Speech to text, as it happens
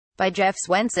by Jeff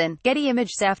Swensen. Getty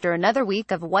Images. After another week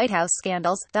of White House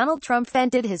scandals, Donald Trump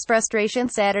vented his frustration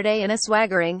Saturday in a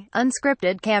swaggering,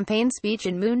 unscripted campaign speech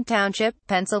in Moon Township,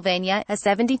 Pennsylvania, a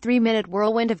 73-minute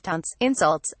whirlwind of taunts,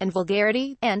 insults, and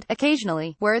vulgarity, and,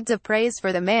 occasionally, words of praise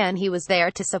for the man he was there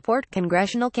to support,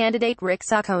 congressional candidate Rick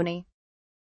Saccone.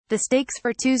 The stakes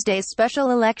for Tuesday's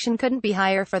special election couldn't be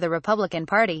higher for the Republican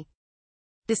Party.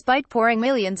 Despite pouring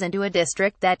millions into a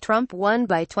district that Trump won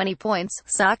by 20 points,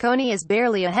 Saccone is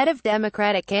barely ahead of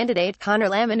Democratic candidate Conor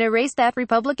Lamb in a race that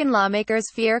Republican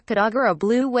lawmakers fear could augur a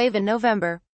blue wave in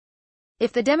November.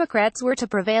 If the Democrats were to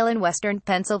prevail in western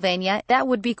Pennsylvania, that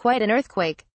would be quite an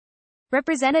earthquake.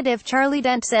 Representative Charlie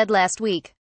Dent said last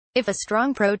week, "If a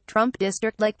strong pro-Trump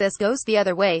district like this goes the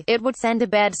other way, it would send a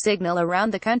bad signal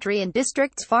around the country in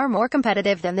districts far more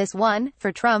competitive than this one.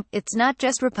 For Trump, it's not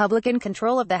just Republican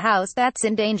control of the House that's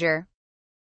in danger.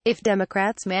 If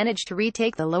Democrats manage to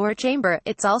retake the lower chamber,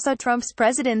 it's also Trump's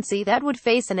presidency that would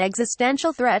face an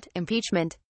existential threat,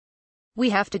 impeachment. We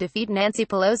have to defeat Nancy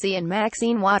Pelosi and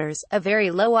Maxine Waters, a very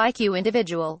low IQ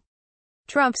individual."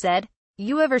 Trump said,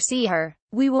 "You ever see her?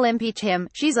 We will impeach him.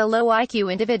 She's a low IQ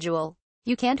individual.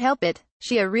 You can't help it.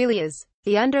 She really is."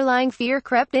 The underlying fear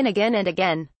crept in again and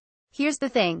again. "Here's the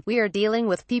thing, we are dealing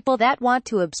with people that want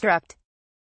to obstruct.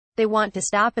 They want to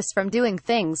stop us from doing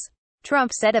things,"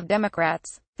 Trump said of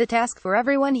Democrats. "The task for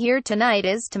everyone here tonight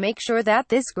is to make sure that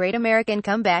this great American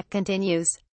comeback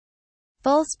continues."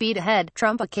 Full speed ahead,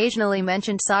 Trump occasionally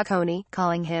mentioned Saccone,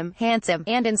 calling him handsome,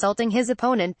 and insulting his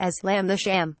opponent as Lamb the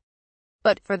Sham.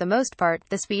 But, for the most part,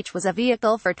 the speech was a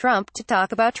vehicle for Trump to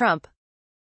talk about Trump.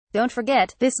 "Don't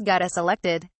forget, this got us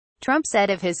elected," Trump said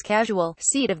of his casual,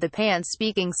 seat-of-the-pants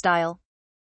speaking style.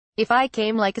 "If I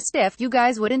came like a stiff, you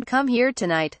guys wouldn't come here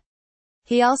tonight."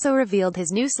 He also revealed his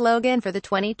new slogan for the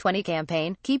 2020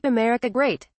 campaign, "Keep America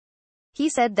Great." He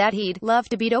said that he'd love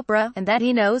to beat Oprah, and that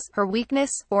he knows her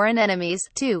weakness, foreign enemies,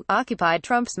 too, occupied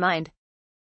Trump's mind.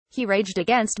 He raged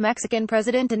against Mexican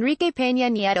President Enrique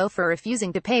Peña Nieto for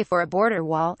refusing to pay for a border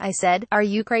wall. "I said, are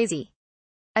you crazy?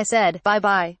 I said,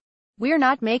 bye-bye. We're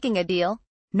not making a deal."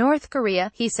 North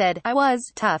Korea, he said, "I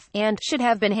was tough, and should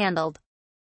have been handled.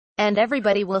 And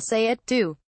everybody will say it,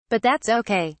 too. But that's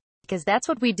okay. Because that's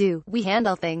what we do, we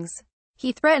handle things."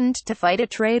 He threatened to fight a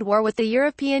trade war with the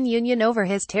European Union over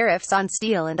his tariffs on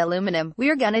steel and aluminum.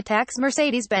 "We're gonna tax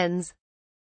Mercedes-Benz.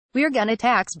 We're gonna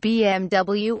tax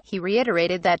BMW. He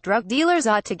reiterated that drug dealers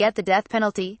ought to get the death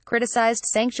penalty, criticized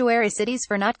sanctuary cities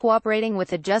for not cooperating with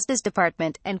the Justice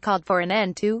Department, and called for an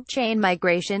end to chain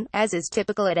migration. As is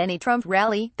typical at any Trump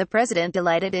rally, the president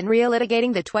delighted in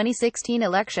relitigating the 2016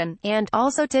 election, and,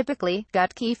 also typically,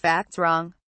 got key facts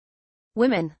wrong.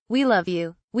 "Women, we love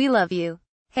you. We love you.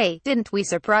 Hey, didn't we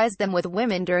surprise them with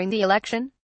women during the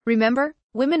election? Remember?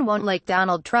 Women won't like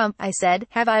Donald Trump." I said,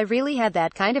 "Have I really had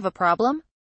that kind of a problem?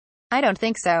 I don't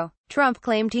think so." Trump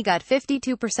claimed he got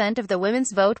 52% of the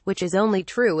women's vote, which is only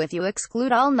true if you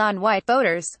exclude all non-white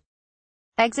voters.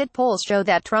 Exit polls show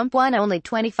that Trump won only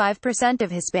 25%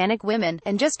 of Hispanic women,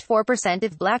 and just 4%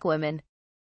 of black women.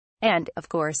 And, of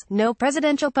course, no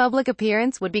presidential public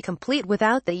appearance would be complete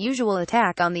without the usual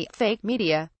attack on the fake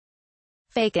media.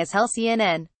 "Fake as hell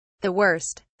CNN. The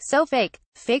worst. So fake.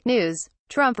 Fake news."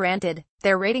 Trump ranted.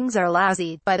 "Their ratings are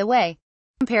lousy, by the way,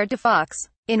 compared to Fox."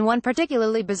 In one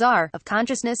particularly bizarre,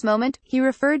 of-consciousness moment, he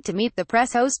referred to Meet the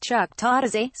Press host Chuck Todd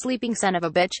as a sleeping son of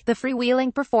a bitch. The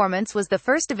freewheeling performance was the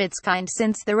first of its kind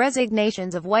since the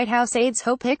resignations of White House aides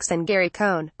Hope Hicks and Gary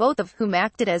Cohn, both of whom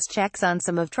acted as checks on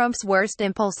some of Trump's worst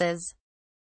impulses.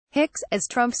 Hicks, as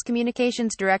Trump's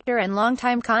communications director and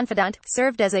longtime confidant,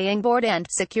 served as a wingboard and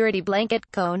security blanket.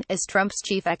 Cohn, as Trump's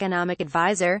chief economic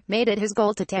advisor, made it his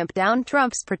goal to tamp down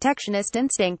Trump's protectionist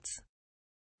instincts.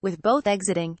 With both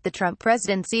exiting, the Trump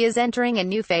presidency is entering a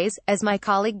new phase, as my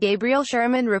colleague Gabriel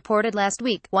Sherman reported last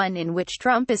week, one in which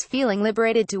Trump is feeling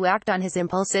liberated to act on his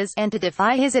impulses, and to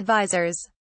defy his advisors.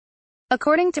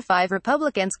 According to 5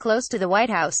 Republicans close to the White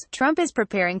House, Trump is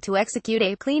preparing to execute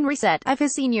a clean reset of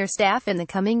his senior staff in the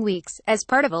coming weeks, as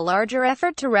part of a larger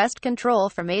effort to wrest control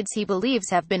from aides he believes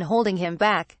have been holding him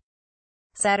back.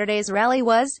 Saturday's rally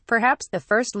was, perhaps, the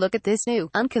first look at this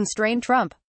new, unconstrained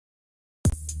Trump.